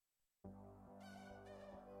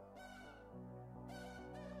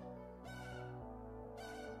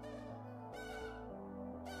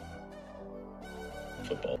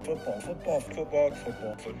football, football, football, football,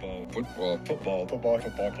 football, football, football, football, football,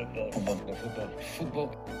 football, football, football,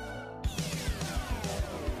 football.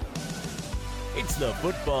 It's the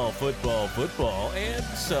football, and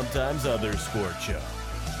sometimes other sport show.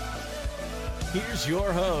 Here's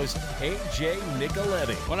your host, AJ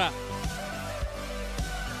Nicoletti. What up?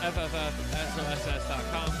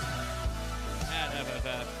 FFFSOSS.com at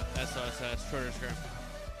FFFSOSS,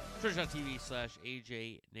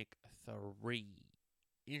 Twitch.tv/AJNick3.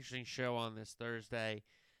 Interesting show on this Thursday.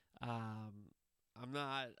 I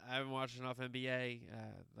haven't watched enough NBA.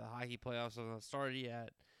 The hockey playoffs haven't started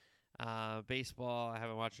yet. Baseball, I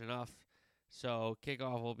haven't watched enough. So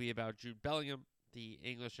kickoff will be about Jude Bellingham, the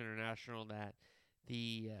English international that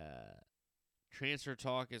the transfer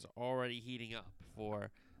talk is already heating up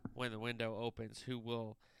for when the window opens, who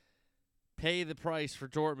will pay the price for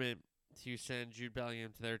Dortmund to send Jude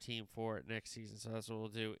Bellingham to their team for next season. So that's what we'll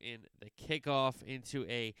do in the kickoff into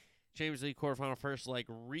a Champions League quarterfinal first leg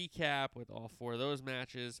recap with all four of those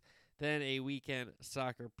matches, then a weekend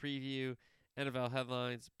soccer preview, NFL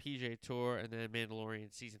headlines, PJ Tour, and then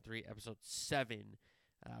Mandalorian Season 3, Episode 7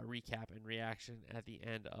 recap and reaction at the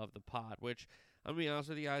end of the pod, which, I'm going to be honest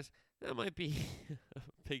with you guys, that might be a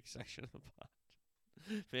big section of the pod.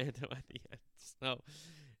 Mando at the end. So,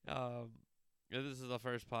 if this is the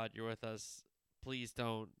first pod you're with us, please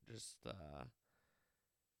don't just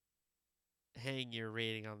hang your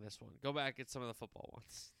rating on this one. Go back at some of the football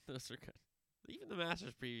ones. Those are good. Even the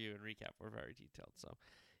Masters preview and recap were very detailed. So,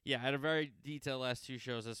 yeah, I had a very detailed last two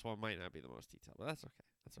shows. This one might not be the most detailed, but that's okay.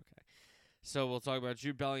 That's okay. So we'll talk about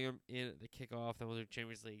Jude Bellingham in the kickoff. Then we'll do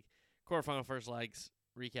Champions League quarterfinal first legs,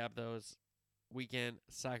 recap those, weekend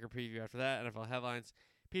soccer preview after that, NFL headlines,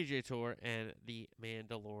 PGA Tour, and the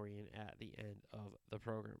Mandalorian at the end of the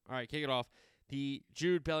program. All right, kick it off. The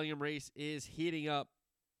Jude Bellingham race is heating up.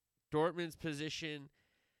 Dortmund's position,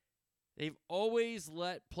 they've always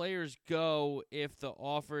let players go if the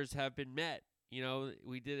offers have been met. You know,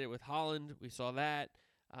 we did it with Holland. We saw that.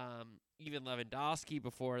 Even Lewandowski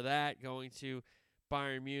before that going to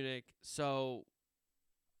Bayern Munich. So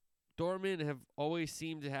Dortmund have always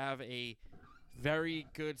seemed to have a very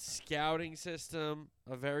good scouting system,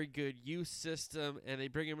 a very good youth system, and they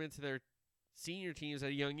bring them into their senior teams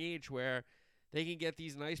at a young age where they can get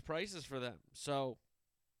these nice prices for them. So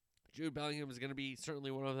Jude Bellingham is going to be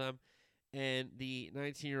certainly one of them. And the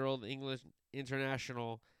 19-year-old English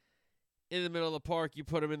international, in the middle of the park, you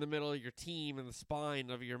put him in the middle of your team and the spine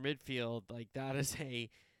of your midfield. Like, that is a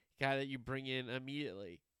guy that you bring in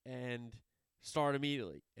immediately and start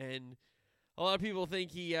immediately. And a lot of people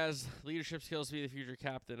think he has leadership skills to be the future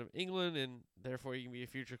captain of England, and therefore he can be a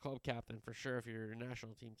future club captain for sure if you're a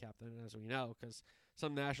national team captain, as we know, because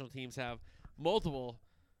some national teams have multiple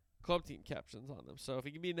club team captains on them. So if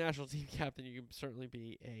he can be a national team captain, you can certainly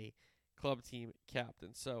be a club team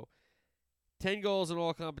captain. So 10 goals in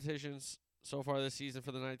all competitions so far this season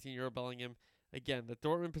for the 19-year-old Bellingham. Again, the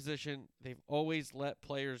Dortmund position, they've always let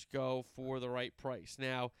players go for the right price.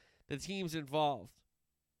 Now, the teams involved,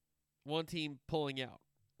 one team pulling out.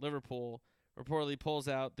 Liverpool reportedly pulls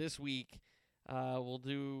out this week. We'll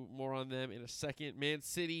do more on them in a second. Man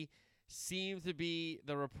City seem to be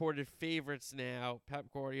the reported favorites now. Pep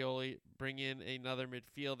Guardiola bring in another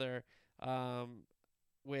midfielder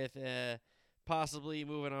with possibly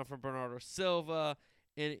moving on from Bernardo Silva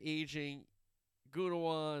and aging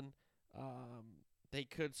Gundogan. They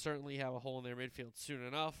could certainly have a hole in their midfield soon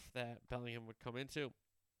enough that Bellingham would come into.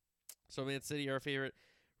 So Man City are a favorite.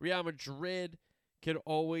 Real Madrid could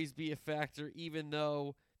always be a factor, even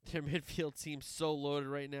though their midfield seems so loaded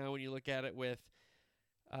right now when you look at it with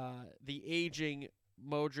the aging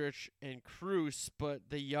Modric and Kroos, but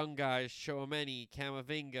the young guys, Tchouaméni,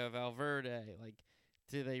 Camavinga, Valverde, like,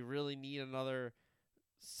 do they really need another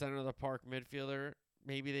center-of-the-park midfielder?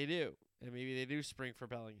 Maybe they do, and maybe they do spring for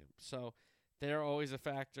Bellingham. So they're always a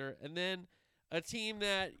factor. And then a team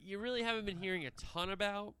that you really haven't been hearing a ton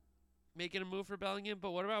about making a move for Bellingham,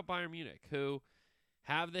 but what about Bayern Munich, who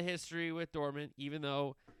have the history with Dortmund, even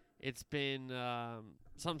though it's been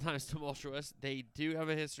sometimes tumultuous. They do have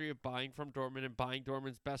a history of buying from Dortmund and buying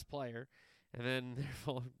Dortmund's best player, and then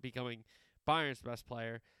they're becoming Bayern's best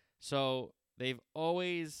player. So they've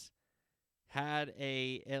always had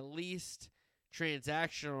at least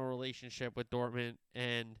transactional relationship with Dortmund,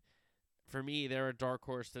 and for me, they're a dark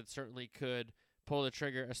horse that certainly could pull the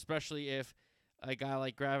trigger, especially if a guy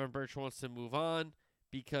like Gravenberch wants to move on,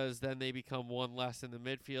 because then they become one less in the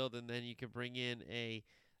midfield, and then you can bring in a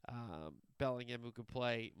Bellingham who could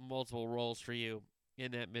play multiple roles for you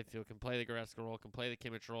in that midfield, can play the Goretzka role, can play the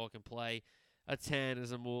Kimmich role, can play a 10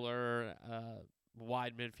 as a Mueller,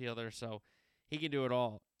 wide midfielder. So he can do it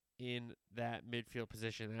all in that midfield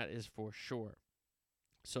position. That is for sure.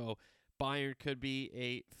 So Bayern could be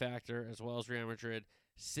a factor as well as Real Madrid.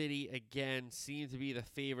 City, again, seem to be the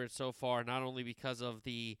favorite so far, not only because of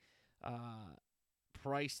the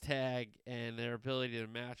price tag and their ability to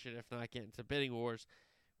match it, if not get into bidding wars.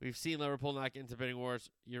 We've seen Liverpool not get into bidding wars.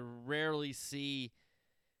 You rarely see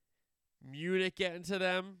Munich get into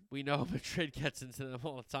them. We know Madrid gets into them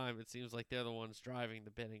all the time. It seems like they're the ones driving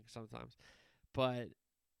the bidding sometimes. But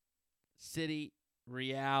City,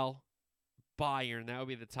 Real, Bayern, that would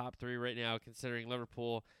be the top three right now, considering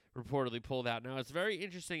Liverpool reportedly pulled out. Now, it's very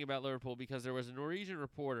interesting about Liverpool because there was a Norwegian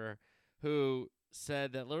reporter who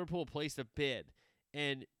said that Liverpool placed a bid,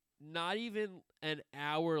 and not even an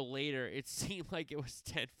hour later, it seemed like it was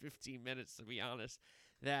 10, 15 minutes, to be honest,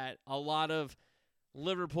 that a lot of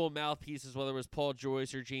Liverpool mouthpieces, whether it was Paul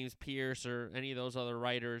Joyce or James Pearce or any of those other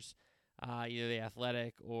writers, either The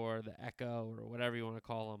Athletic or The Echo or whatever you want to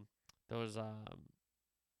call them, those,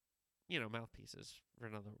 mouthpieces, for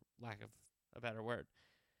another lack of a better word.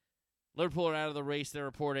 Liverpool are out of the race, they're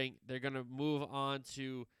reporting. They're going to move on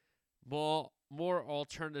to more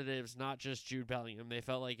alternatives, not just Jude Bellingham. They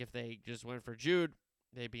felt like if they just went for Jude,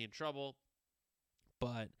 they'd be in trouble.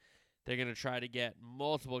 But they're going to try to get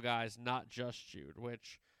multiple guys, not just Jude,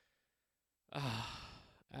 which,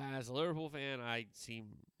 as a Liverpool fan,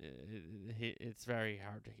 it's very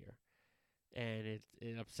hard to hear. And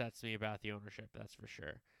it upsets me about the ownership, that's for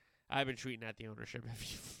sure. I've been tweeting at the ownership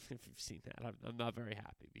if you've seen that. I'm not very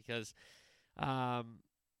happy because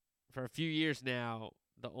for a few years now,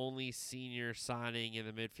 the only senior signing in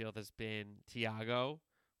the midfield has been Thiago,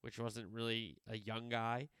 which wasn't really a young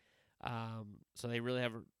guy. So they really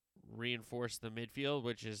haven't reinforced the midfield,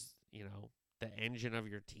 which is, the engine of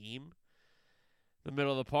your team. The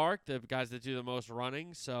middle of the park, the guys that do the most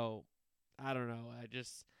running. So I don't know.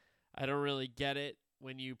 I don't really get it.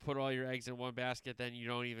 When you put all your eggs in one basket, then you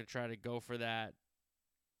don't even try to go for that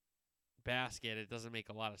basket. It doesn't make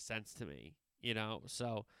a lot of sense to me,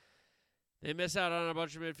 So they miss out on a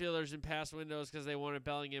bunch of midfielders in past windows because they wanted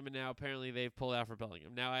Bellingham, and now apparently they've pulled out for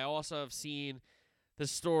Bellingham. Now, I also have seen the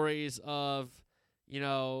stories of,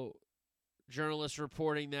 journalists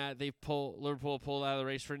reporting that Liverpool pulled out of the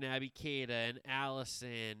race for Naby Keita and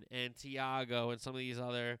Alisson and Thiago and some of these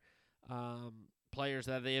other players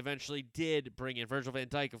that they eventually did bring in. Virgil van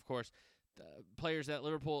Dijk, of course. Players that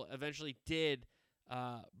Liverpool eventually did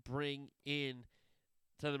bring in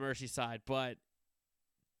to the Merseyside. But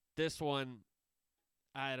this one,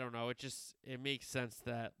 I don't know. It makes sense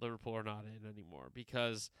that Liverpool are not in anymore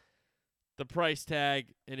because the price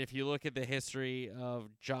tag, and if you look at the history of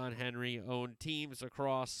John Henry-owned teams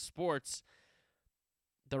across sports,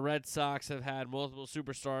 the Red Sox have had multiple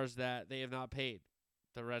superstars that they have not paid.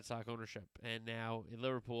 The Red Sox ownership. And now in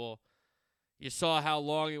Liverpool, you saw how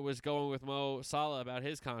long it was going with Mo Salah about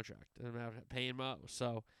his contract and about paying Mo.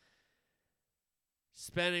 So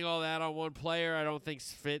spending all that on one player I don't think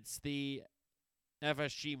fits the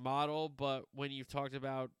FSG model. But when you've talked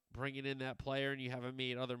about bringing in that player and you haven't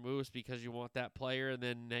made other moves because you want that player, and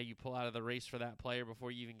then now you pull out of the race for that player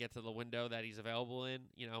before you even get to the window that he's available in,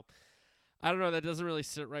 I don't know. That doesn't really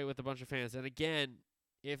sit right with a bunch of fans. And again,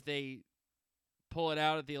 if they pull it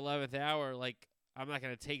out at the 11th hour, I'm not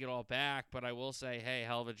going to take it all back, but I will say, hey,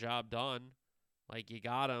 hell of a job done. You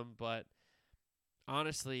got him. But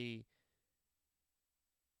honestly,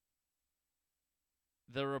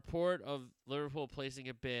 the report of Liverpool placing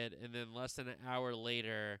a bid and then less than an hour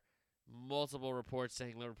later, multiple reports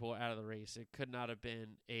saying Liverpool out of the race. It could not have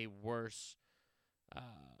been a worse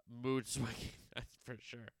mood swing. That's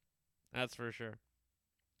for sure.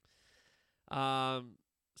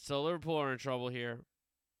 So Liverpool are in trouble here.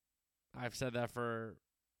 I've said that for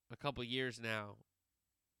a couple years now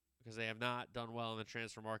because they have not done well in the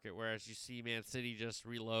transfer market, whereas you see Man City just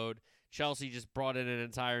reload. Chelsea just brought in an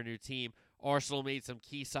entire new team. Arsenal made some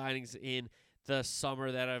key signings in the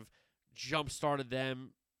summer that have jump-started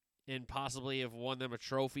them and possibly have won them a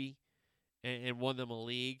trophy and won them a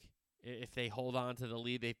league if they hold on to the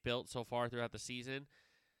lead they've built so far throughout the season.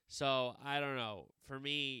 So, I don't know. For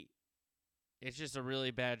me, it's just a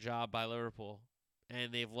really bad job by Liverpool.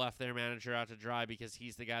 And they've left their manager out to dry because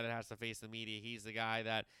he's the guy that has to face the media. He's the guy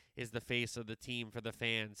that is the face of the team for the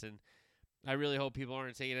fans. And I really hope people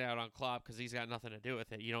aren't taking it out on Klopp because he's got nothing to do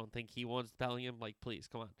with it. You don't think he wants Bellingham? Please,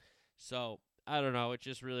 come on. So, I don't know. It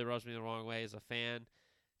just really rubs me the wrong way as a fan.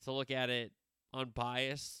 To look at it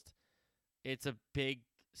unbiased, it's a big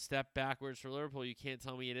step backwards for Liverpool. You can't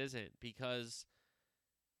tell me it isn't because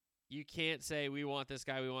you can't say, we want this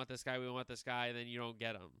guy, we want this guy, we want this guy, and then you don't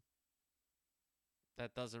get him.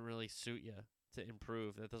 That doesn't really suit you to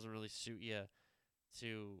improve. That doesn't really suit you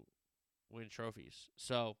to win trophies.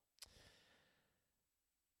 So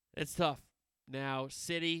it's tough. Now,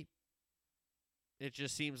 City, it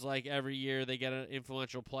just seems like every year they get an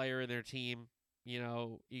influential player in their team. You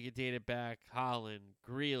know, you could date it back. Haaland,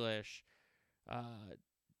 Grealish,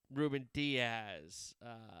 Ruben Diaz,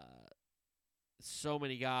 so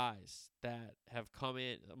many guys that have come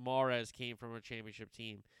in. Mahrez came from a championship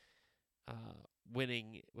team,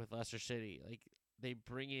 winning with Leicester City. Like, they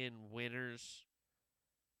bring in winners.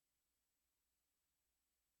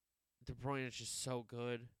 De Bruyne is just so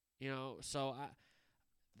good, you know. So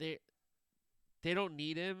they don't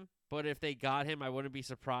need him, but if they got him, I wouldn't be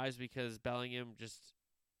surprised because Bellingham just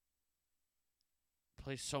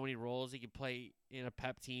plays so many roles. He could play in a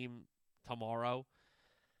Pep team tomorrow.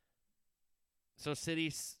 So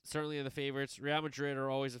City's certainly in the favorites. Real Madrid are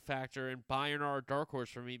always a factor, and Bayern are a dark horse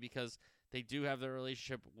for me because they do have their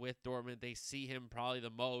relationship with Dortmund. They see him probably the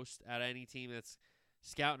most at any team that's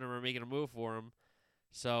scouting him or making a move for him.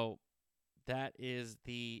 So that is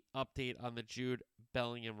the update on the Jude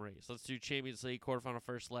Bellingham race. Let's do Champions League quarterfinal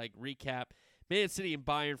first leg recap. Man City and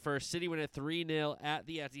Bayern first. City win at 3-0 at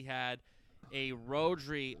the Etihad. A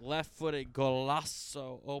Rodri left-footed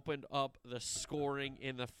golazo opened up the scoring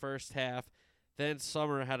in the first half. Then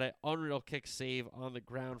Sommer had an unreal kick save on the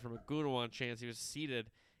ground from a Gundogan chance. He was seated,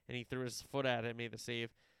 and he threw his foot at it and made the save.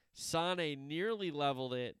 Sane nearly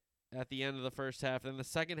leveled it at the end of the first half. Then the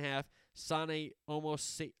second half, Sane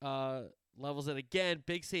almost levels it again.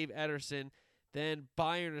 Big save Ederson. Then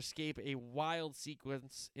Bayern escape a wild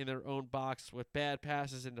sequence in their own box with bad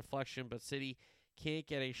passes and deflection, but City can't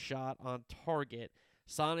get a shot on target.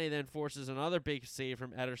 Sane then forces another big save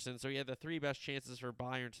from Ederson, so he had the three best chances for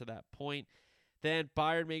Bayern to that point. Then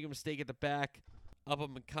Bayern make a mistake at the back.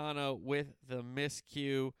 Upamecano with the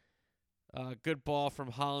miscue. Good ball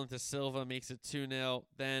from Haaland to Silva makes it 2-0.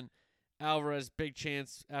 Then Alvarez, big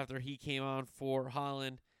chance after he came on for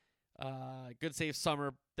Haaland. Good save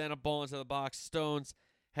Sommer. Then a ball into the box. Stones,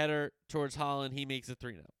 header towards Haaland. He makes it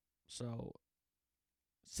 3-0. So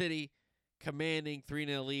City commanding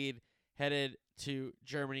 3-0 lead, headed to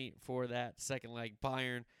Germany for that second leg.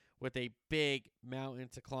 Bayern with a big mountain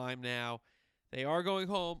to climb now. They are going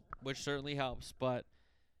home, which certainly helps, but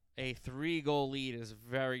a 3-goal lead is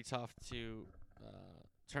very tough to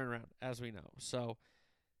turn around, as we know. So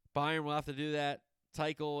Bayern will have to do that.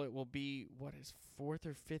 Tuchel, it will be, his fourth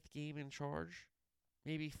or fifth game in charge?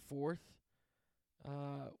 Maybe fourth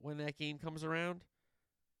when that game comes around?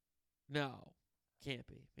 No, can't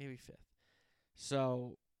be. Maybe fifth.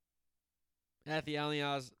 So at the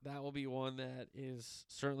Allianz, that will be one that is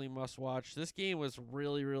certainly must watch. This game was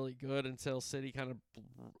really, really good until City kind of,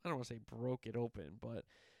 I don't want to say broke it open, but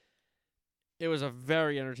it was a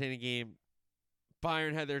very entertaining game.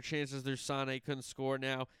 Bayern had their chances through Sane, couldn't score.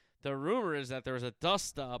 Now, the rumor is that there was a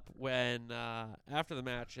dust-up when, after the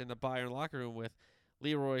match in the Bayern locker room with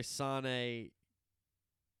Leroy Sané.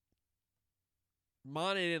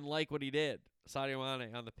 Mane didn't like what he did, Sadio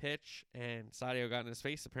Mane, on the pitch, and Sadio got in his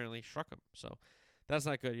face, apparently struck him. So that's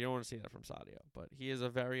not good. You don't want to see that from Sadio. But he is a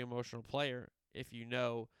very emotional player if you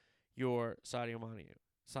know your Sadio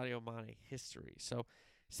Mane history. So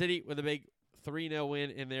City with a big 3-0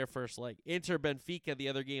 win in their first leg. Inter Benfica, the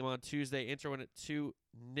other game on Tuesday. Inter win at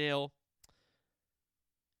 2-0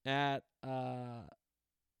 at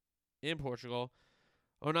in Portugal.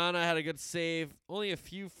 Onana had a good save. Only a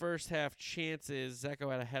few first-half chances.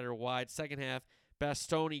 Zeko had a header wide. Second half,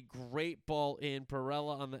 Bastoni, great ball in.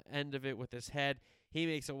 Barella on the end of it with his head. He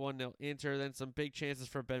makes a 1-0 Inter. Then some big chances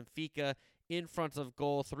for Benfica in front of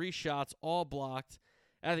goal. 3 shots, all blocked.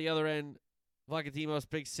 At the other end, Vlachodimos,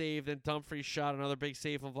 big save. Then Dumfries shot, another big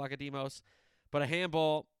save from Vlachodimos. But a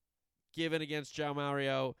handball given against João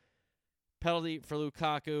Mario. Penalty for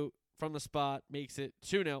Lukaku from the spot makes it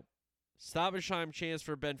 2-0. Stoppage time chance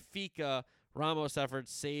for Benfica. Ramos effort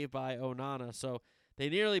saved by Onana. So they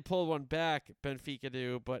nearly pulled one back, Benfica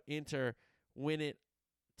do, but Inter win it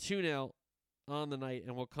 2-0 on the night,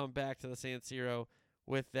 and we'll come back to the San Siro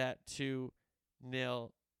with that 2-0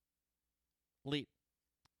 lead.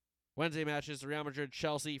 Wednesday matches, Real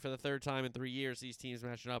Madrid-Chelsea for the third time in 3 years. These teams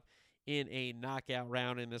matching up in a knockout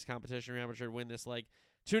round in this competition. Real Madrid win this leg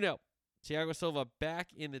 2-0. Thiago Silva back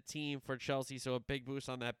in the team for Chelsea, so a big boost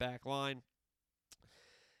on that back line.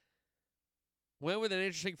 Went with an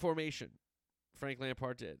interesting formation, Frank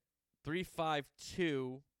Lampard did.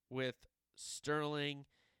 3-5-2 with Sterling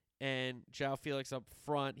and João Felix up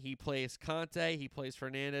front. He plays Conte, he plays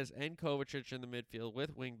Fernandes and Kovacic in the midfield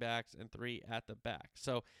with wingbacks and 3 at the back.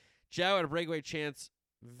 So João had a breakaway chance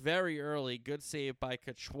very early. Good save by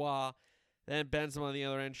Courtois. Then Benzema on the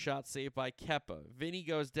other end, shot saved by Kepa. Vinny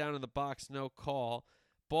goes down in the box, no call.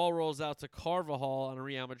 Ball rolls out to Carvajal on a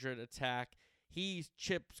Real Madrid attack. He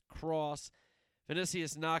chips cross.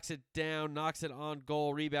 Vinicius knocks it down, knocks it on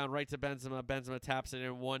goal. Rebound right to Benzema. Benzema taps it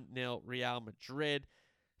in 1-0 Real Madrid.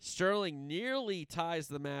 Sterling nearly ties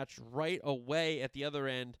the match right away at the other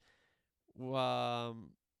end.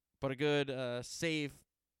 But a good save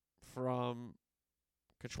from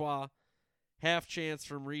Courtois. Half chance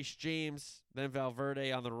from Reece James. Then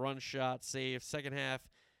Valverde on the run shot. Save. Second half.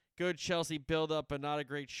 Good Chelsea build-up, but not a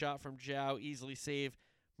great shot from João. Easily saved.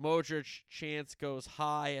 Modric chance goes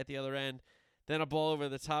high at the other end. Then a ball over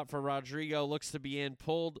the top for Rodrigo. Looks to be in.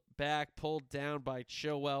 Pulled back. Pulled down by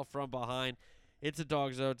Chilwell from behind. It's a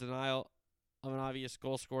dog zone. Denial of an obvious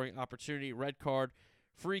goal-scoring opportunity. Red card.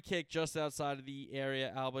 Free kick just outside of the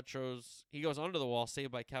area. Albatros. He goes under the wall.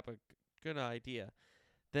 Saved by Kepa. Good idea.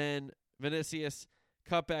 Then Vinicius,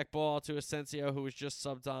 cutback ball to Asensio, who was just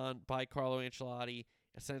subbed on by Carlo Ancelotti.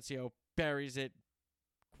 Asensio buries it.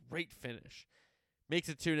 Great finish. Makes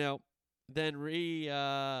it 2-0. Then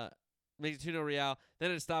makes it 2-0 Real.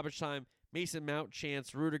 Then at stoppage time, Mason Mount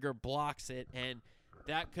chance. Rudiger blocks it, and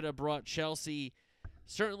that could have brought Chelsea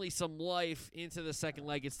certainly some life into the second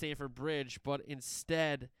leg at Stamford Bridge, but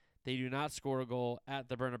instead they do not score a goal at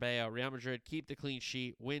the Bernabeu. Real Madrid keep the clean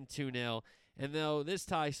sheet, win 2-0. And though this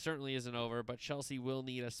tie certainly isn't over, but Chelsea will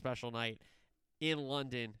need a special night in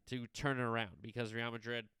London to turn it around because Real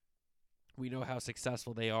Madrid, we know how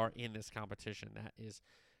successful they are in this competition. That is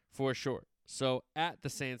for sure. So at the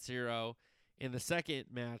San Siro, in the second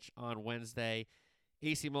match on Wednesday,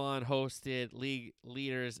 AC Milan hosted league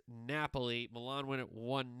leaders Napoli. Milan win it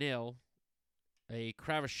 1-0. A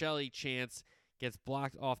Kvaratskhelia chance gets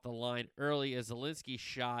blocked off the line early. A Zielinski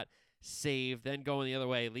shot saved. Then going the other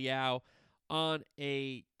way, Leao on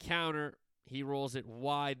a counter, he rolls it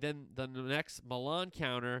wide. Then the next Milan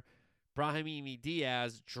counter, Brahimi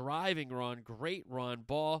Diaz, driving run, great run.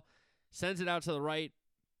 Ball sends it out to the right,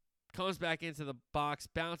 comes back into the box,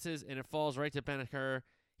 bounces, and it falls right to Benacer.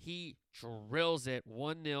 He drills it,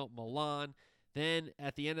 1-0 Milan. Then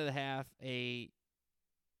at the end of the half, a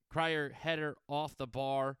Cryer header off the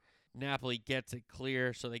bar. Napoli gets it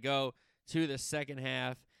clear, so they go to the second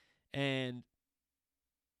half, and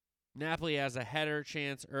Napoli has a header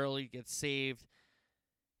chance early, gets saved.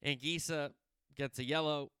 Anguissa gets a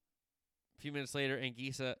yellow. A few minutes later,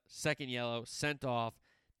 Anguissa, second yellow, sent off.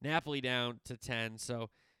 Napoli down to 10. So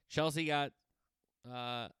Chelsea got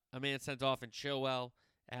a man sent off in Chilwell,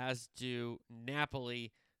 as do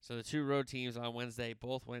Napoli. So the two road teams on Wednesday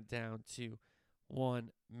both went down to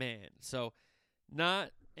one man. So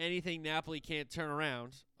not anything Napoli can't turn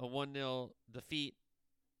around. A 1-0 defeat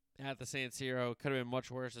at the San Siro could have been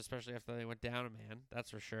much worse, especially after they went down a man.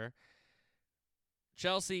 That's for sure.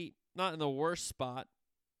 Chelsea, not in the worst spot.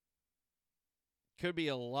 Could be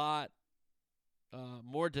a lot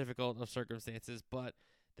more difficult of circumstances, but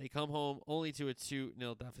they come home only to a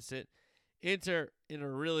 2-0 deficit. Inter in a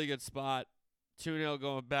really good spot. 2-0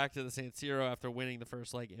 going back to the San Siro after winning the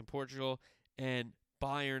first leg in Portugal. And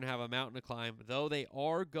Bayern have a mountain to climb. Though they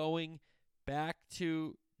are going back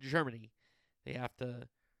to Germany, they have to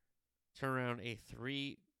turn around a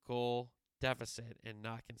 3-goal deficit and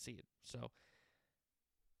not concede. So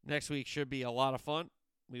next week should be a lot of fun.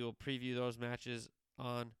 We will preview those matches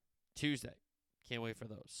on Tuesday. Can't wait for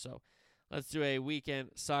those. So let's do a weekend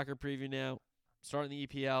soccer preview now. Starting the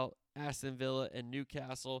EPL, Aston Villa and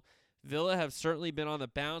Newcastle. Villa have certainly been on the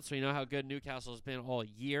bounce. We know how good Newcastle has been all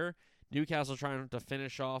year. Newcastle trying to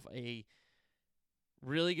finish off a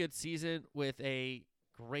really good season with a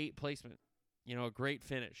great placement. You know, a great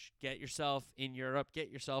finish. Get yourself in Europe. Get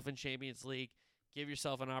yourself in Champions League. Give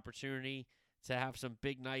yourself an opportunity to have some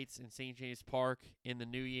big nights in St. James Park in the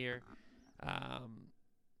new year.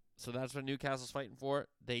 So that's what Newcastle's fighting for.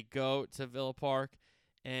 They go to Villa Park,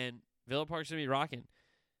 and Villa Park's going to be rocking.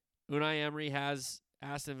 Unai Emery has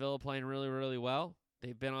Aston Villa playing really, really well.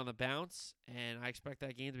 They've been on the bounce, and I expect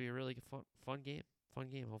that game to be a really fun game. Fun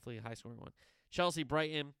game, hopefully a high-scoring one. Chelsea,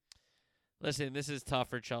 Brighton. Listen, this is tough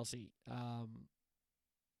for Chelsea.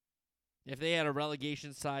 If they had a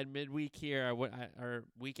relegation side midweek here, or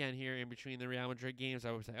weekend here in between the Real Madrid games,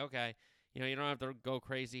 I would say, okay, you don't have to go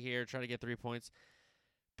crazy here, try to get 3 points.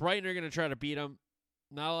 Brighton are going to try to beat them.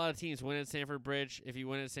 Not a lot of teams win at Stamford Bridge. If you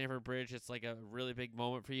win at Stamford Bridge, it's like a really big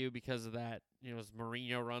moment for you because of that.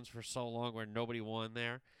 Mourinho runs for so long where nobody won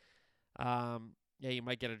there. You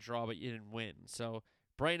might get a draw, but you didn't win. So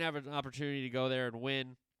Brighton have an opportunity to go there and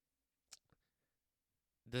win.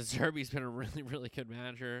 De Zerbi's been a really, really good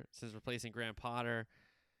manager since replacing Graham Potter.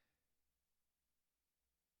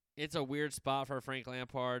 It's a weird spot for Frank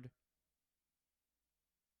Lampard.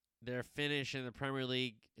 their finish in the Premier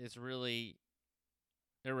League is really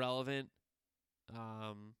irrelevant.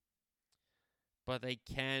 But they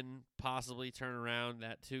can possibly turn around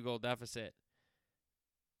that 2-goal deficit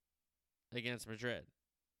against Madrid.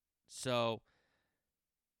 So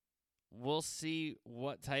we'll see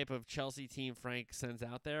what type of Chelsea team Frank sends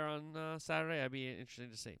out there on Saturday. That'd be interesting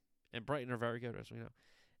to see. And Brighton are very good, as we know.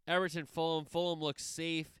 Everton, Fulham. Fulham looks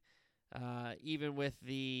safe. Even with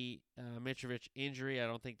the Mitrovic injury, I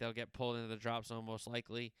don't think they'll get pulled into the drop zone most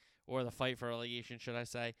likely, or the fight for relegation, should I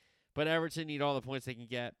say. But Everton need all the points they can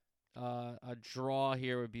get. A draw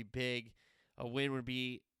here would be big. A win would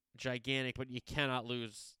be gigantic, but you cannot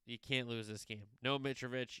lose. You can't lose this game. No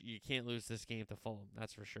Mitrovic, you can't lose this game to Fulham.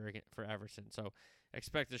 That's for sure for Everton. So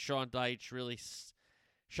expect a Sean Dyche really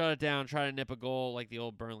shut it down, try to nip a goal like the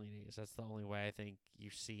old Burnley days. That's the only way I think you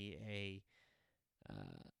see a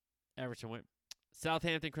Everton win.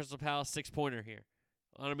 Southampton, Crystal Palace, 6-pointer here.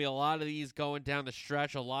 Going to be a lot of these going down the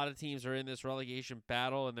stretch. A lot of teams are in this relegation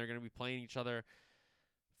battle, and they're going to be playing each other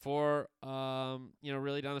for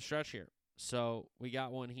really down the stretch here. So we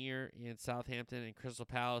got one here in Southampton and Crystal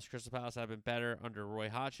Palace. Crystal Palace have been better under Roy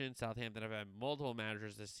Hodgson. Southampton have had multiple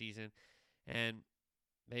managers this season, and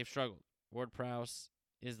they've struggled. Ward-Prowse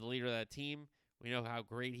is the leader of that team. We know how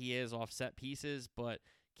great he is off set pieces, but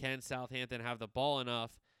can Southampton have the ball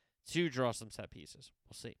enough to draw some set pieces?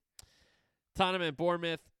 We'll see. Tottenham and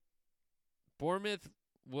Bournemouth. Bournemouth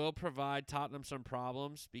will provide Tottenham some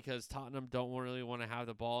problems because Tottenham don't really want to have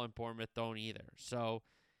the ball and Bournemouth don't either. So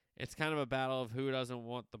it's kind of a battle of who doesn't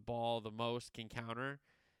want the ball the most can counter.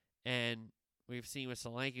 And we've seen with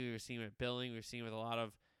Solanke, we've seen with Billing, we've seen with a lot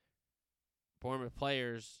of Bournemouth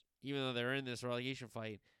players, even though they're in this relegation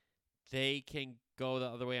fight, they can go the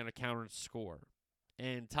other way on a counter and score.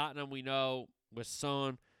 And Tottenham, we know, with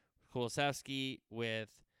Son, Kulusevski, with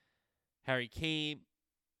Harry Kane,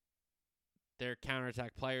 they're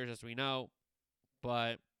counterattack players, as we know,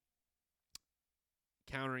 but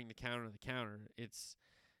countering the counter, it's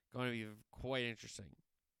going to be quite interesting.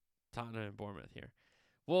 Tottenham and Bournemouth here.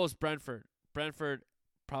 Wolves, Brentford. Brentford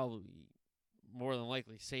probably more than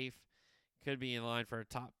likely safe. Could be in line for a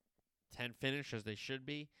top 10 finish, as they should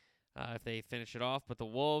be if they finish it off. But the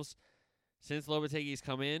Wolves, since Lopetegui's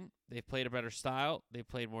come in, they've played a better style. They've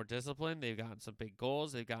played more disciplined. They've gotten some big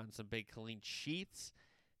goals. They've gotten some big clean sheets.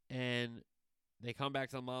 And they come back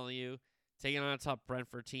to the Molineux, taking on a top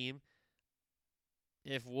Brentford team.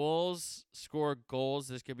 If Wolves score goals,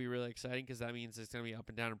 this could be really exciting because that means it's going to be up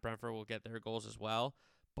and down, and Brentford will get their goals as well.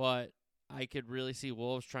 But I could really see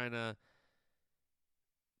Wolves trying to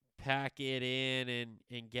pack it in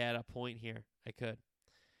and get a point here. I could.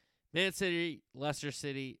 Man City, Leicester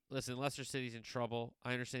City. Listen, Leicester City's in trouble.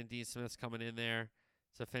 I understand Dean Smith's coming in there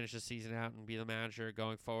to finish the season out and be the manager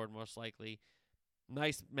going forward, most likely.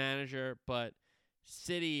 Nice manager, but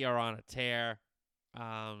City are on a tear.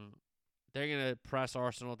 They're going to press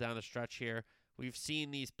Arsenal down the stretch here. We've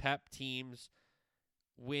seen these Pep teams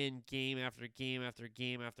win game after game after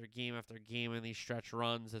game after game after game in these stretch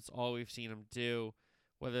runs. That's all we've seen them do,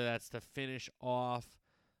 whether that's to finish off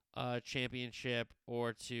a championship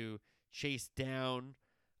or to chase down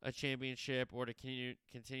a championship or to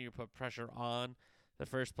continue to put pressure on the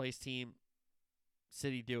first place team.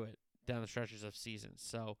 City do it down the stretches of seasons.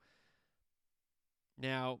 So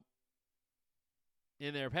now,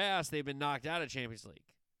 in their past, they've been knocked out of Champions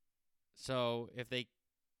League. So if they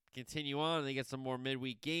continue on and they get some more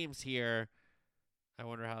midweek games here, I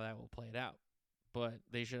wonder how that will play it out. But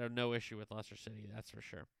they should have no issue with Leicester City, that's for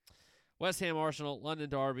sure. West Ham, Arsenal, London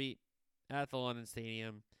Derby at the London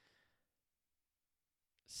Stadium.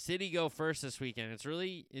 City go first this weekend.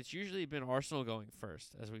 It's usually been Arsenal going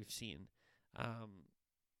first, as we've seen.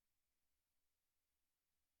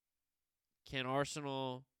 Can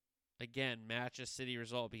Arsenal, again, match a City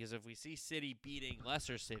result? Because if we see City beating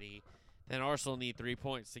Leicester City, then Arsenal need 3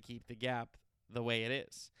 points to keep the gap the way it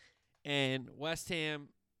is. And West Ham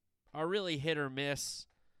are really hit or miss.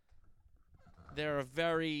 They're a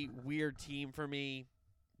very weird team for me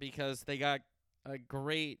because they got a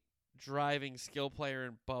great driving skill player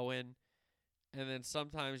in Bowen, and then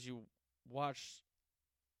sometimes you watch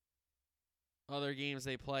other games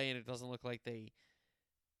they play and it doesn't look like they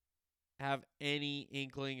have any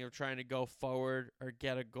inkling of trying to go forward or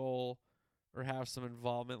get a goal or have some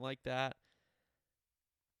involvement like that.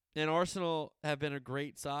 And Arsenal have been a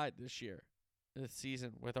great side this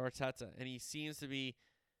season with Arteta, and he seems to be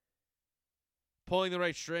pulling the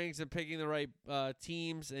right strings and picking the right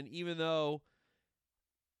teams. And even though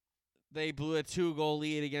they blew a 2-goal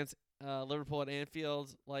lead against Liverpool at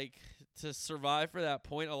Anfield, like, to survive for that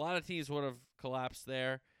point, a lot of teams would have collapsed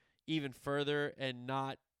there even further and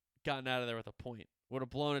not gotten out of there with a point. Would have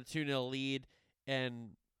blown a 2-0 lead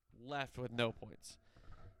and left with no points.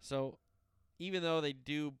 So even though they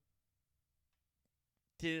didn't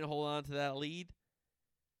hold on to that lead,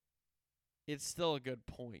 it's still a good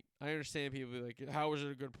point. I understand people be like, how was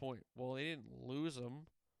it a good point? Well, they didn't lose them.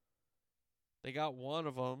 They got one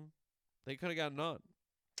of them. They could have got none.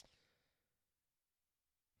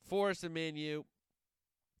 Forest and Man U,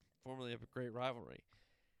 formerly have a great rivalry.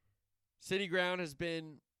 City Ground has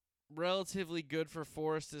been relatively good for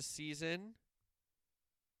Forest this season.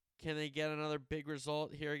 Can they get another big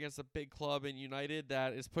result here against a big club in United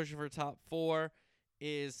that is pushing for top 4,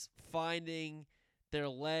 is finding their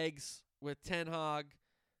legs with Ten Hag?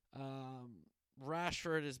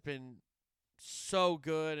 Rashford has been so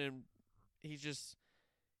good, and he just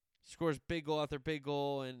scores big goal after big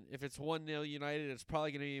goal. And if it's 1-0 United, it's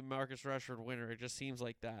probably going to be Marcus Rashford winner. It just seems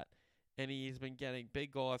like that. And he's been getting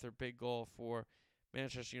big goal after big goal for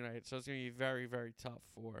Manchester United. So it's going to be very, very tough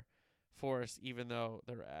for Forest, even though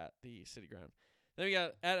they're at the City Ground. Then we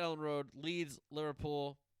got at Ellen Road, Leeds,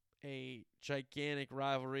 Liverpool, a gigantic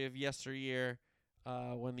rivalry of yesteryear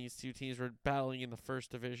when these two teams were battling in the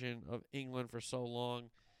first division of England for so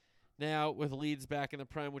long. Now with Leeds back in the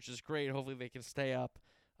Prem, which is great. Hopefully they can stay up.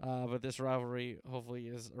 But this rivalry hopefully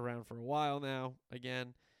is around for a while now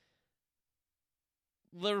again.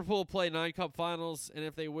 Liverpool play 9 cup finals, and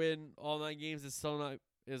if they win all 9 games, it's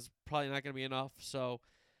probably not going to be enough. So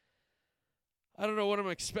I don't know what I'm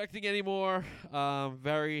expecting anymore.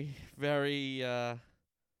 Very, very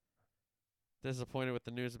disappointed with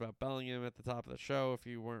the news about Bellingham at the top of the show, if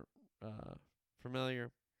you weren't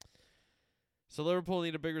familiar. So Liverpool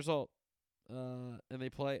need a big result. And they're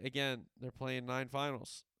playing 9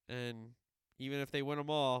 finals. And even if they win them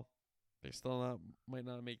all, they still might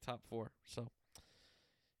not make top 4. So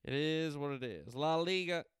it is what it is. La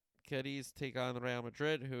Liga, Cadiz take on the Real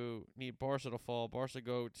Madrid, who need Barca to fall. Barca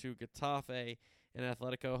go to Getafe, and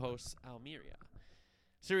Atletico hosts Almeria.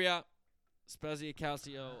 Serie A, Spezia,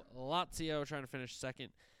 Calcio, Lazio trying to finish second.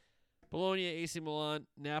 Bologna, AC Milan,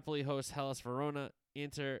 Napoli hosts Hellas Verona.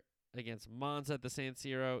 Inter against Monza at the San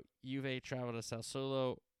Siro. Juve travel to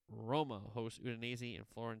Sassuolo. Roma hosts Udinese, and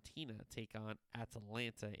Fiorentina take on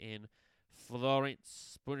Atalanta in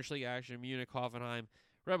Florence. Bundesliga action, Munich, Hoffenheim,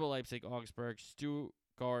 Red Bull Leipzig, Augsburg,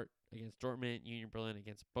 Stuttgart against Dortmund, Union Berlin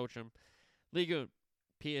against Bochum. Ligue 1,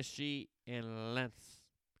 PSG, and Lens.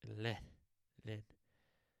 All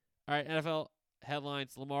right, NFL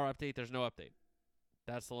headlines, Lamar update. There's no update.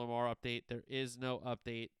 That's the Lamar update. There is no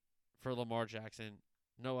update for Lamar Jackson.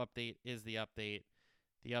 No update is the update.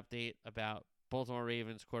 The update about Baltimore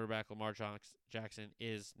Ravens quarterback Lamar Jackson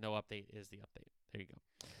is no update is the update. There you go.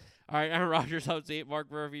 All right, Aaron Rodgers update. Mark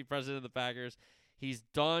Murphy, president of the Packers. He's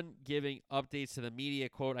done giving updates to the media,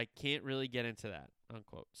 quote, I can't really get into that,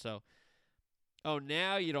 unquote. So,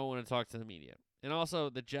 now you don't want to talk to the media. And also,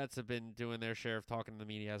 the Jets have been doing their share of talking to the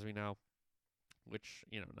media, as we know, which,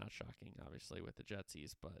 not shocking, obviously, with the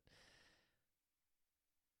Jetsies, but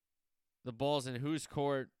the ball's in whose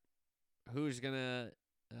court, who's going to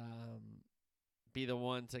be the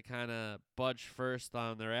one to kind of budge first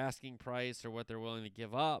on their asking price or what they're willing to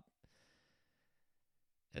give up.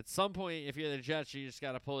 At some point, if you're the Jets, you just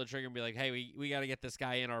got to pull the trigger and be like, hey, we got to get this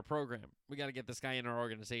guy in our program. We got to get this guy in our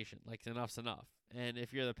organization. Like, enough's enough. And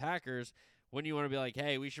if you're the Packers, wouldn't you want to be like,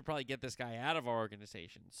 hey, we should probably get this guy out of our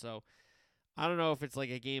organization? So I don't know if it's like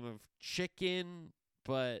a game of chicken,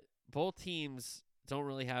 but both teams don't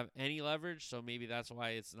really have any leverage, so maybe that's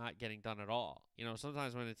why it's not getting done at all.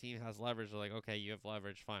 Sometimes when a team has leverage, they're like, okay, you have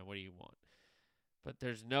leverage, fine, what do you want? But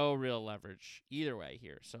there's no real leverage either way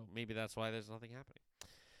here, so maybe that's why there's nothing happening.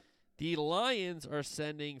 The Lions are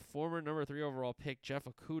sending former number 3 overall pick Jeff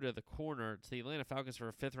Okudah, the corner, to the Atlanta Falcons for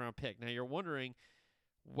a 5th-round pick. Now, you're wondering,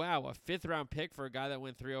 wow, a 5th-round pick for a guy that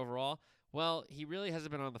went 3 overall? Well, he really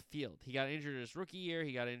hasn't been on the field. He got injured his rookie year.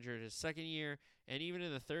 He got injured his second year. And even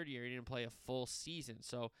in the third year, he didn't play a full season.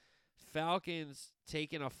 So Falcons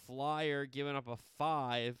taking a flyer, giving up a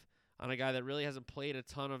 5 on a guy that really hasn't played a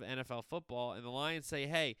ton of NFL football. And the Lions say,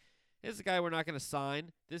 hey, this is a guy we're not going to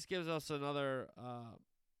sign. This gives us another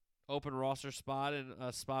open roster spot and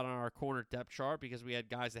a spot on our corner depth chart because we had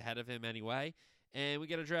guys ahead of him anyway. And we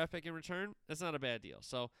get a draft pick in return. That's not a bad deal.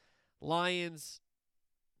 So Lions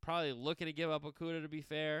probably looking to give up Okudah, to be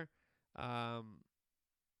fair,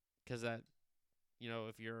 because that,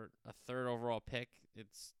 if you're a 3rd overall pick,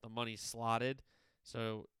 it's the money's slotted,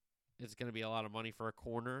 so it's going to be a lot of money for a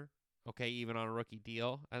corner, okay, even on a rookie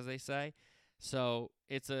deal, as they say. So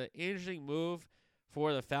it's an interesting move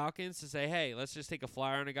for the Falcons to say, hey, let's just take a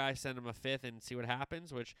flyer on a guy, send him a 5th, and see what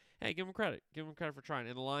happens, which, hey, give him credit. Give him credit for trying.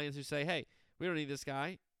 And the Lions who say, hey, we don't need this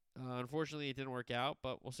guy. Unfortunately, it didn't work out,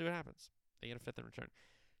 but we'll see what happens. They get a fifth in return.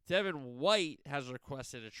 Devin White has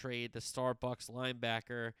requested a trade. The star Bucks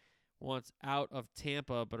linebacker wants out of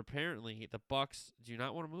Tampa, but apparently the Bucks do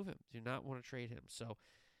not want to move him, do not want to trade him. So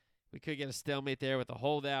we could get a stalemate there with a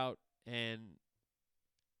holdout. And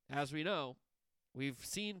as we know, we've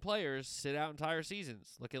seen players sit out entire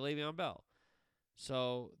seasons. Look at Le'Veon Bell.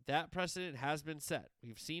 So that precedent has been set.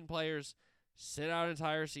 We've seen players sit out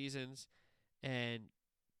entire seasons and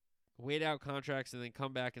wait out contracts and then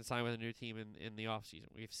come back and sign with a new team in the offseason.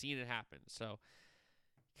 We've seen it happen. So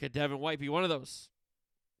could Devin White be one of those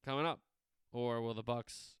coming up? Or will the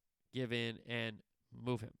Bucks give in and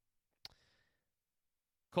move him?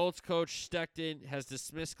 Colts coach Steckton has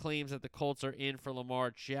dismissed claims that the Colts are in for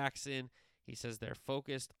Lamar Jackson. He says they're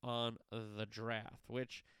focused on the draft,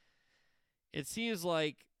 which it seems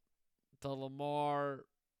like the Lamar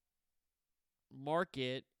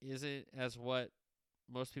market isn't as what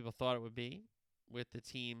most people thought it would be with the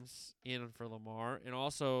teams in for Lamar. And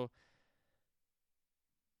also,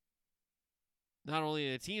 not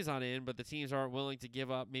only the teams not in, but the teams aren't willing to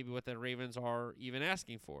give up maybe what the Ravens are even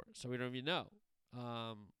asking for. So we don't even know.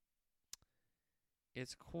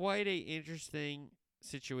 It's quite a interesting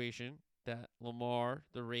situation that Lamar,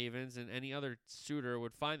 the Ravens, and any other suitor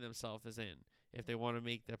would find themselves in if they want to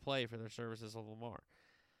make the play for their services of Lamar.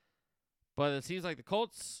 But it seems like the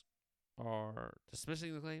Colts are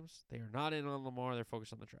dismissing the claims. They are not in on Lamar. They're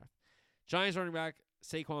focused on the draft. Giants running back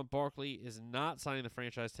Saquon Barkley is not signing the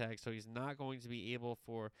franchise tag, so he's not going to be able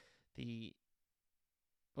for the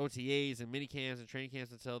OTAs and minicamps and training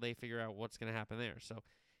camps until they figure out what's going to happen there. So,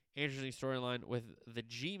 interesting storyline with the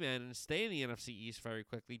G-Men. And stay in the NFC East very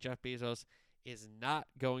quickly. Jeff Bezos is not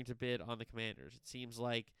going to bid on the Commanders. It seems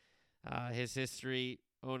like his history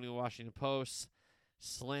owning the Washington Post,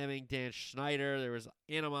 slamming Dan Schneider, there was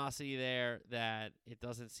animosity there that it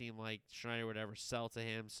doesn't seem like Schneider would ever sell to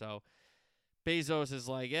him. So Bezos is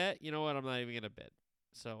like, you know what? I'm not even going to bid.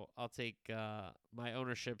 So I'll take my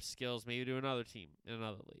ownership skills maybe to another team in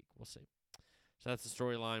another league. We'll see. So that's the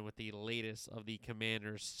storyline with the latest of the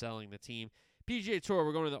Commanders selling the team. PGA Tour,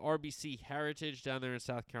 we're going to the RBC Heritage down there in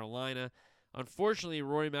South Carolina. Unfortunately,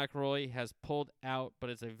 Rory McIlroy has pulled out, but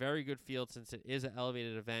it's a very good field since it is an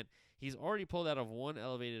elevated event. He's already pulled out of one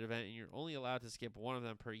elevated event, and you're only allowed to skip one of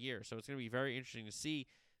them per year. So it's going to be very interesting to see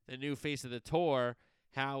the new face of the tour,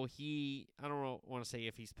 how he, I don't want to say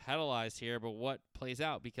if he's penalized here, but what plays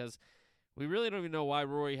out, because we really don't even know why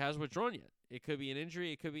Rory has withdrawn yet. It could be an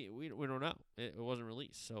injury. It could be, we don't know. It wasn't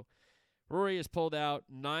released. So Rory is pulled out.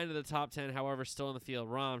 9 of the top 10, however, still in the field.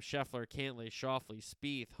 Rahm, Scheffler, Cantlay, Schauffele,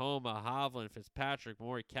 Spieth, Homa, Hovland, Fitzpatrick,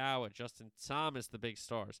 Morikawa, Justin Thomas, the big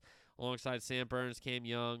stars, alongside Sam Burns, Cam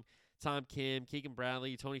Young, Tom Kim, Keegan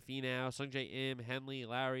Bradley, Tony Finau, Sungjae Im, Henley,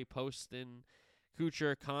 Larry, Poston,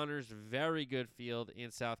 Kuchar, Connors. Very good field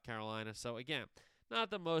in South Carolina. So, again, not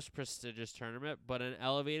the most prestigious tournament, but an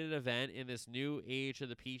elevated event in this new age of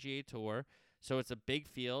the PGA Tour. So it's a big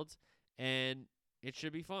field, and it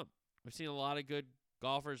should be fun. We've seen a lot of good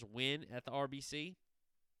golfers win at the RBC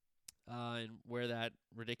and wear that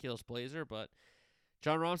ridiculous blazer, but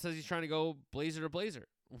John Rahm says he's trying to go blazer to blazer.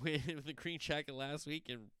 Win the green jacket last week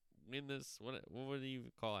and win this, what do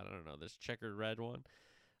you call it? I don't know, this checkered red one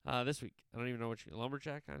this week. I don't even know which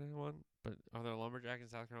lumberjack kind of one, but are there a lumberjack in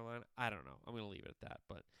South Carolina? I don't know. I'm going to leave it at that.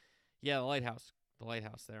 But, yeah, the lighthouse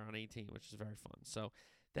there on 18, which is very fun. So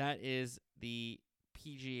that is the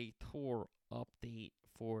PGA Tour update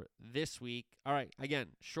for this week. All right, again,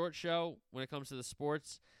 short show when it comes to the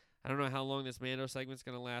sports. I don't know how long this Mando segment's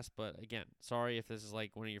going to last, but again, sorry if this is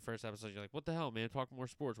like one of your first episodes. You're like, what the hell, man? Talk more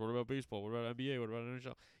sports. What about baseball? What about NBA? What about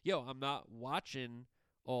NHL? Yo, I'm not watching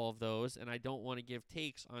all of those, and I don't want to give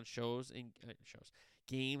takes on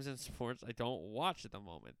games and sports I don't watch at the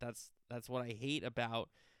moment. That's what I hate about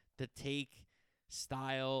the take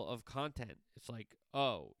style of content. It's like,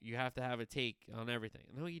 oh, you have to have a take on everything.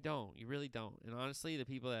 No, you don't. You really don't. And honestly, the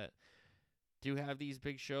people that do have these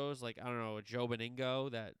big shows, like, I don't know, Joe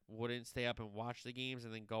Beningo, that wouldn't stay up and watch the games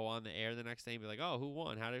and then go on the air the next day and be like, oh, who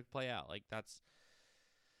won? How did it play out? Like, it's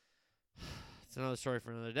another story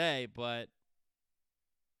for another day, but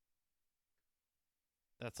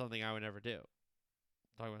that's something I would never do.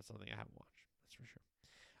 Talking about something I haven't watched. That's for sure.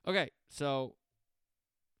 Okay, so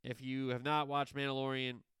if you have not watched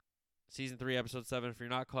Mandalorian Season 3, Episode 7, if you're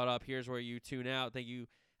not caught up, here's where you tune out. Thank you.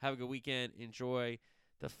 Have a good weekend. Enjoy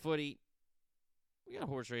the footy. We got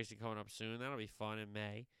horse racing coming up soon. That'll be fun in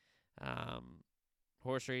May.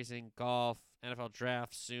 Horse racing, golf, NFL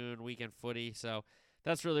draft soon, weekend footy. So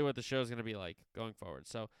that's really what the show is going to be like going forward.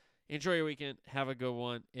 So enjoy your weekend. Have a good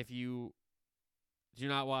one. If you do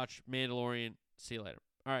not watch Mandalorian, see you later.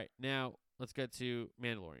 All right, now let's get to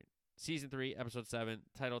Mandalorian. Season 3, Episode 7,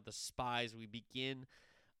 titled The Spies. We begin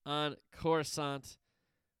on Coruscant.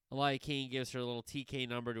 Elia Kane gives her a little TK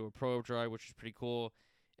number to a probe droid, which is pretty cool.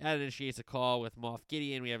 That initiates a call with Moff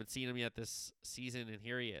Gideon. We haven't seen him yet this season, and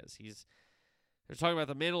here he is. They're talking about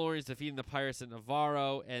the Mandalorians defeating the pirates in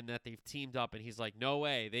Navarro and that they've teamed up, and he's like, no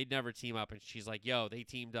way, they'd never team up. And she's like, yo, they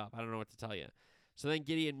teamed up. I don't know what to tell you. So then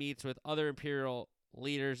Gideon meets with other Imperial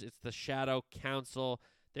leaders. It's the Shadow Council.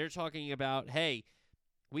 They're talking about, hey,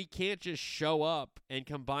 we can't just show up and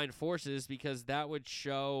combine forces because that would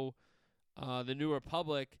show the New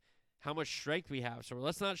Republic how much strength we have. So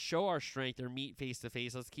let's not show our strength or meet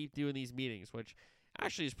face-to-face. Let's keep doing these meetings, which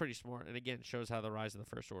actually is pretty smart and, again, shows how the rise of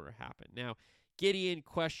the First Order happened. Now, Gideon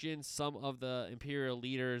questions some of the Imperial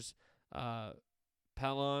leaders.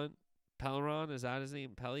 Pelion, is that his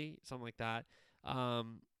name? Peli? Something like that.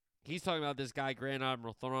 He's talking about this guy, Grand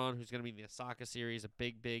Admiral Thrawn, who's going to be in the Ahsoka series, a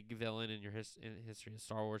big, big villain in your in history of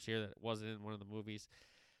Star Wars here that wasn't in one of the movies.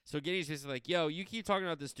 So Gideon's basically like, yo, you keep talking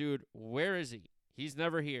about this dude. Where is he? He's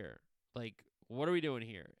never here. Like, what are we doing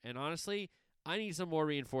here? And honestly, I need some more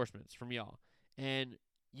reinforcements from y'all. And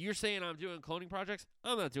you're saying I'm doing cloning projects?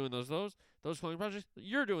 I'm not doing those cloning projects.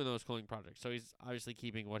 You're doing those cloning projects. So he's obviously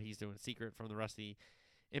keeping what he's doing secret from the rest of the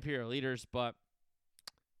Imperial leaders. But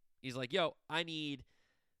he's like, yo, I need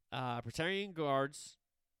Praetorian guards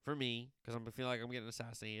for me because I'm feeling like I'm getting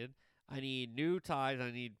assassinated. I need new TIEs,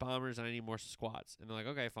 I need bombers, and I need more squads. And they're like,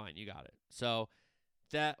 okay, fine, you got it. So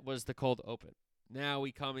that was the cold open. Now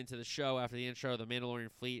we come into the show after the intro. The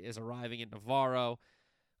Mandalorian fleet is arriving in Navarro.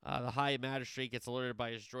 The High Magistrate gets alerted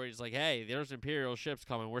by his droid. He's like, hey, there's Imperial ships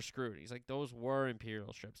coming. We're screwed. He's like, those were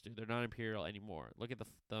Imperial ships, dude. They're not Imperial anymore. Look at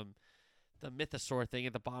the mythosaur thing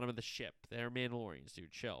at the bottom of the ship. They're Mandalorians,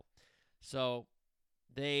 dude. Chill. So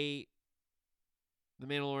the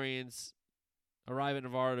Mandalorians arrive at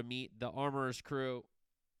Navarro to meet the Armorer's crew.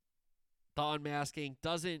 The unmasking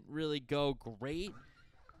doesn't really go great,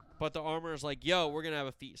 but the Armorer's like, yo, we're going to have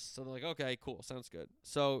a feast. So they're like, okay, cool, sounds good.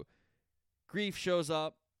 So Grief shows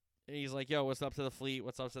up, and he's like, yo, what's up to the fleet?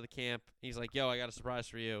 What's up to the camp? He's like, yo, I got a surprise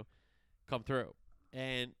for you. Come through.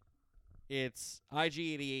 And it's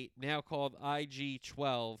IG-88, now called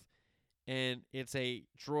IG-12, and it's a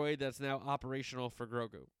droid that's now operational for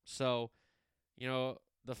Grogu. So, you know,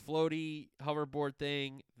 the floaty hoverboard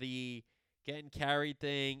thing, the getting carried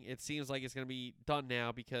thing, it seems like it's going to be done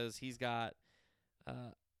now because he's got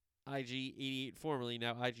IG-88, formerly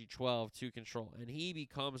now IG-12, to control. And he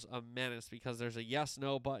becomes a menace because there's a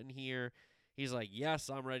yes-no button here. He's like,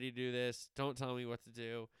 yes, I'm ready to do this. Don't tell me what to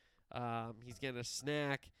do. He's getting a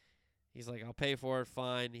snack. He's like, I'll pay for it,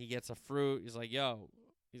 fine. He gets a fruit. He's like, yo.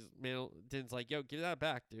 Din's like, yo, give that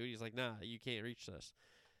back, dude. He's like, nah, you can't reach this.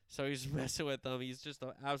 So he's messing with them. He's just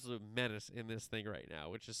an absolute menace in this thing right now,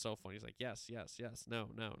 which is so funny. He's like, yes, yes, yes, no,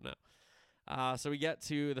 no, no. So we get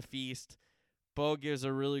to the feast. Bo gives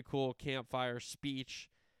a really cool campfire speech.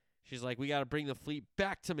 She's like, we got to bring the fleet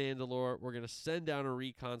back to Mandalore. We're going to send down a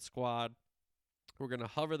recon squad. We're going to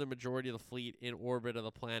hover the majority of the fleet in orbit of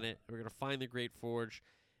the planet. We're going to find the Great Forge.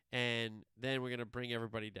 And then we're going to bring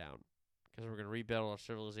everybody down because we're going to rebuild our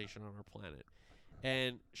civilization on our planet.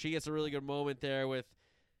 And she gets a really good moment there with,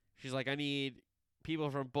 she's like, I need people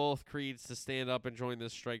from both creeds to stand up and join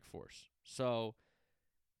this strike force. So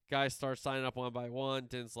guys start signing up one by one.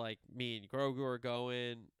 Din's like, me and Grogu are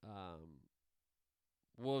going.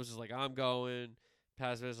 Wolves is like, I'm going.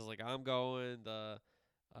 Pacifist is like, I'm going. The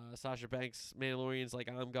Sasha Banks Mandalorian's like,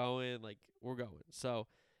 I'm going. Like, we're going. So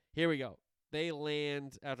here we go. They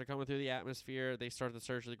land after coming through the atmosphere. They start the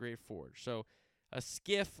search of the Great Forge. So a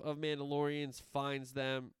skiff of Mandalorians finds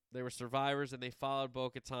them. They were survivors, and they followed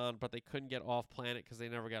Bo-Katan, but they couldn't get off planet because they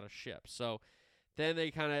never got a ship. So then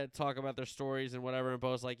they kind of talk about their stories and whatever, and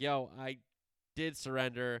Bo's like, yo, I did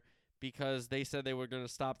surrender because they said they were going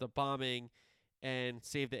to stop the bombing and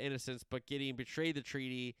save the innocents, but Gideon betrayed the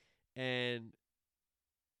treaty, and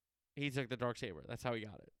he took the Darksaber. That's how he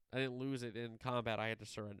got it. I didn't lose it in combat. I had to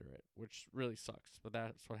surrender it, which really sucks, but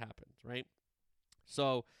that's what happened, right?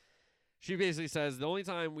 So she basically says the only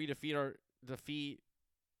time we are defeated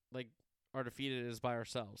is by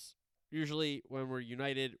ourselves. Usually when we're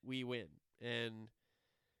united, we win. And,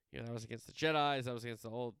 you know, that was against the Jedis. That was against the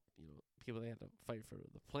old, you know, people they had to fight for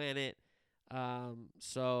the planet.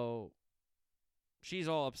 So she's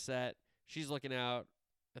all upset. She's looking out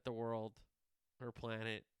at the world, her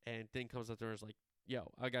planet, and Din comes up to her and is like,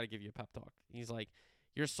 yo, I got to give you a pep talk. He's like,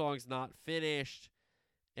 your song's not finished,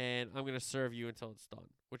 and I'm going to serve you until it's done.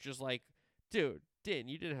 Which is like, dude, Din,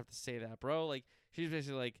 you didn't have to say that, bro. Like, she's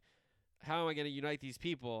basically like, how am I going to unite these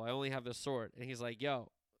people? I only have this sword. And he's like,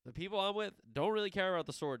 yo, the people I'm with don't really care about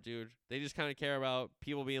the sword, dude. They just kind of care about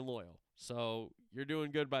people being loyal. So you're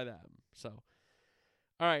doing good by them. So,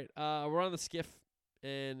 all right, we're on the skiff,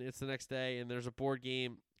 and it's the next day, and there's a board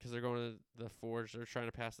game because they're going to the forge. They're trying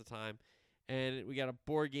to pass the time. And we got a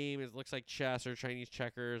board game. It looks like chess or Chinese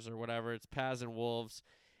checkers or whatever. It's Paz and Wolves.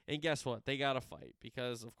 And guess what? They got to fight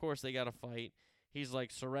because, of course, they got to fight. He's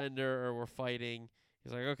like, surrender or we're fighting.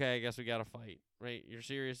 He's like, okay, I guess we got to fight. Right? You're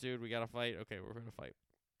serious, dude? We got to fight? Okay, we're going to fight.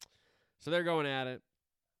 So they're going at it.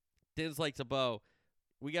 Din's like to Bo,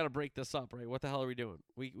 we got to break this up, right? What the hell are we doing?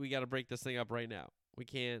 We got to break this thing up right now. We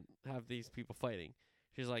can't have these people fighting.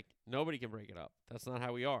 She's like, nobody can break it up. That's not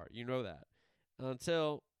how we are. You know that.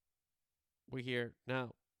 Until we hear,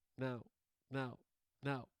 no. And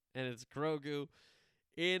it's Grogu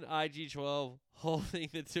in IG-12 holding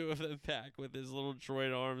the two of them back with his little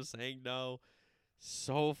droid arms saying no.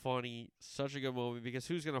 So funny. Such a good moment because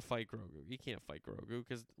who's going to fight Grogu? You can't fight Grogu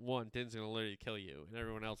because, one, Din's going to literally kill you and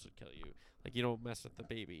everyone else would kill you. Like, you don't mess with the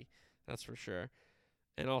baby. That's for sure.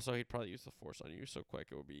 And also, he'd probably use the Force on you so quick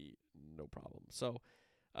it would be no problem. So,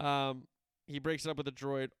 he breaks it up with the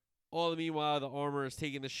droid. All the meanwhile, the armor is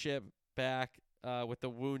taking the ship back with the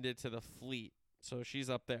wounded to the fleet. So she's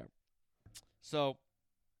up there. So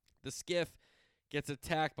the skiff gets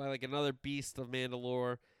attacked by like another beast of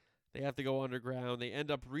Mandalore. They have to go underground. They end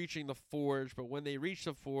up reaching the forge, but when they reach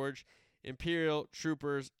the forge, Imperial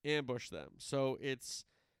troopers ambush them. So it's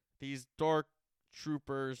these dark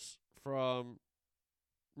troopers from,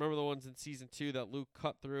 remember the ones in Season 2 that Luke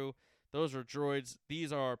cut through? Those are droids.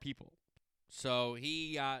 These are our people. So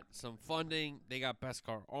he got some funding. They got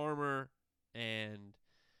Beskar armor. And,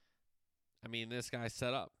 I mean, this guy's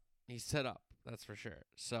set up. He's set up. That's for sure.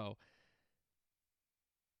 So,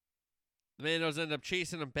 the Mandos end up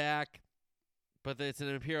chasing him back. But it's an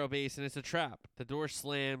Imperial base, and it's a trap. The door's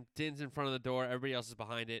slammed. Din's in front of the door. Everybody else is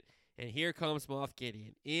behind it. And here comes Moff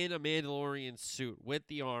Gideon in a Mandalorian suit with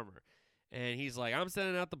the armor. And he's like, I'm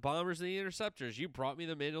sending out the bombers and the interceptors. You brought me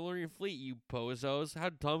the Mandalorian fleet, you bozos. How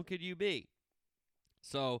dumb could you be?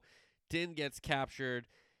 So, Din gets captured.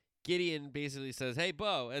 Gideon basically says, hey,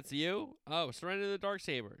 Bo, it's you? Oh, surrender to the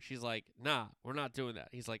Darksaber. She's like, nah, we're not doing that.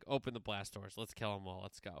 He's like, open the blast doors. Let's kill them all.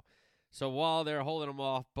 Let's go. So while they're holding him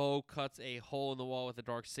off, Bo cuts a hole in the wall with the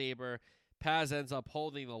Darksaber. Paz ends up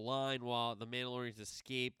holding the line while the Mandalorians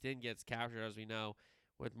escape. Din gets captured, as we know,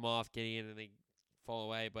 with Moff Gideon, and they fall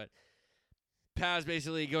away. But Paz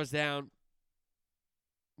basically goes down.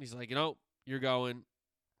 He's like, you're going.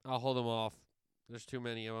 I'll hold him off. There's too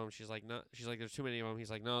many of them. She's like, no. She's like, there's too many of them.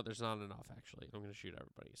 He's like, no, there's not enough, actually. I'm going to shoot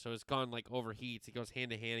everybody. So it's gone, like, overheats. He goes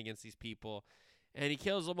hand-to-hand against these people. And he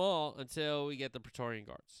kills them all until we get the Praetorian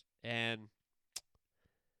Guards. And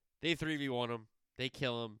they 3v1 him. They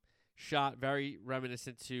kill him. Shot very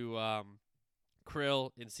reminiscent to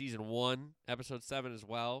Krill in Season 1, Episode 7 as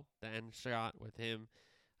well. The end shot with him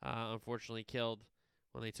unfortunately killed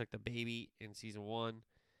when they took the baby in Season 1,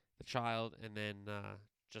 the child. And then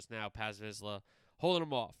just now Paz Vizsla holding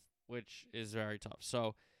him off, which is very tough.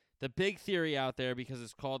 So the big theory out there, because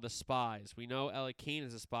it's called the Spies, we know Ella Kane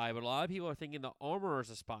is a spy, but a lot of people are thinking the Armorer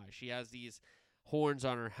is a spy. She has these horns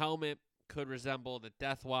on her helmet, could resemble the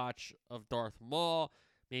Death Watch of Darth Maul.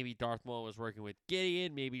 Maybe Darth Maul was working with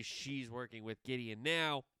Gideon. Maybe she's working with Gideon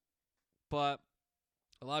now. But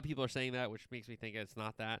a lot of people are saying that, which makes me think it's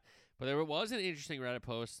not that. But there was an interesting Reddit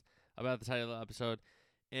post about the title of the episode,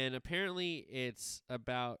 and apparently it's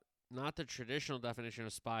about not the traditional definition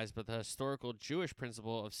of spies, but the historical Jewish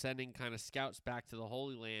principle of sending kind of scouts back to the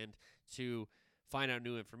Holy Land to find out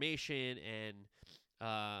new information and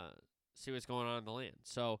see what's going on in the land.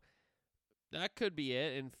 So that could be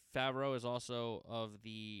it. And Favreau is also of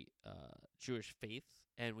the Jewish faith,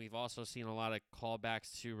 and we've also seen a lot of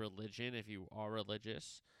callbacks to religion, if you are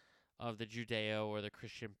religious, of the Judeo or the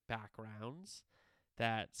Christian backgrounds,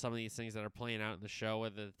 that some of these things that are playing out in the show,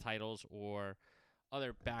 whether the titles or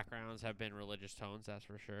other backgrounds, have been religious tones, that's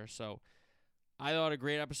for sure. So I thought a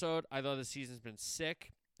great episode. I thought the season's been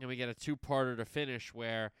sick, and we get a two-parter to finish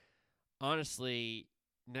where, honestly,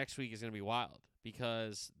 next week is going to be wild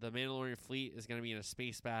because the Mandalorian fleet is going to be in a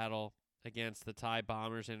space battle against the TIE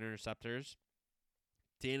bombers and interceptors.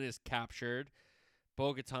 Din is captured.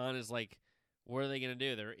 Bo-Katan is like, what are they going to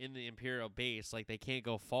do? They're in the Imperial base. Like, they can't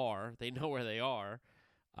go far. They know where they are.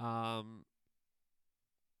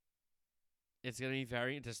 It's going to be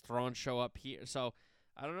very, does Thrawn show up here? So,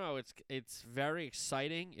 I don't know. It's very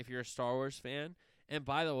exciting if you're a Star Wars fan. And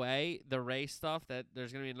by the way, the Rey stuff, that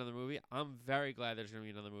there's going to be another movie, I'm very glad there's going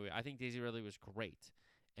to be another movie. I think Daisy Ridley was great.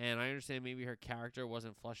 And I understand maybe her character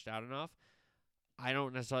wasn't fleshed out enough. I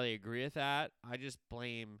don't necessarily agree with that. I just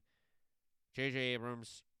blame J.J.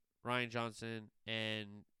 Abrams Ryan Johnson,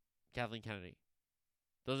 and Kathleen Kennedy.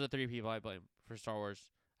 Those are the 3 people I blame for Star Wars.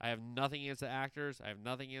 I have nothing against the actors. I have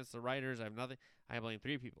nothing against the writers. I blame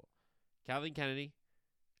 3 people. Kathleen Kennedy,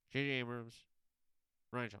 J.J. Abrams,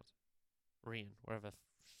 Ryan Johnson. Rian, whatever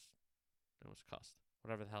that was cussed.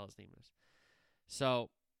 Whatever the hell his name is. So,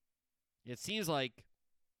 it seems like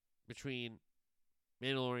between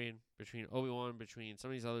Mandalorian, between Obi-Wan, between some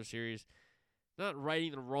of these other series, not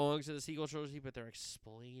righting the wrongs of the sequel trilogy, but they're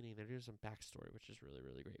explaining. They're doing some backstory, which is really,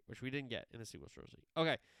 really great, which we didn't get in the sequel trilogy.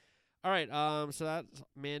 Okay. All right. So that's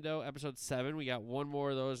Mando episode 7. We got one more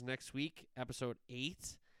of those next week, episode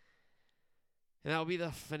 8. And that will be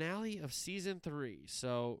the finale of season 3.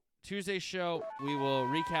 So Tuesday's show, we will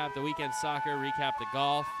recap the weekend soccer, recap the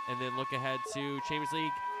golf, and then look ahead to Champions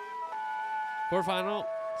League quarterfinal,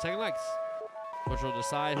 second legs, which will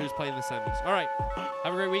decide who's playing the semis. All right.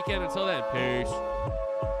 Have a great weekend. Until then, peace.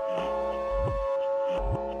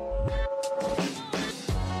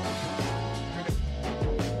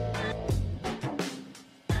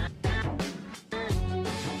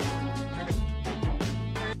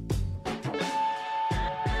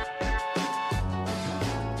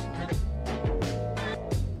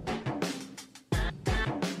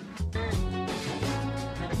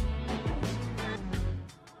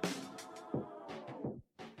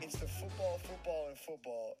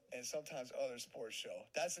 And sometimes other sports show.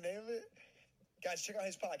 That's the name of it? Guys, check out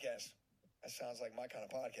his podcast. That sounds like my kind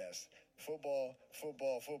of podcast. Football,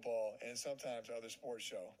 and sometimes other sports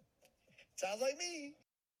show. Sounds like me.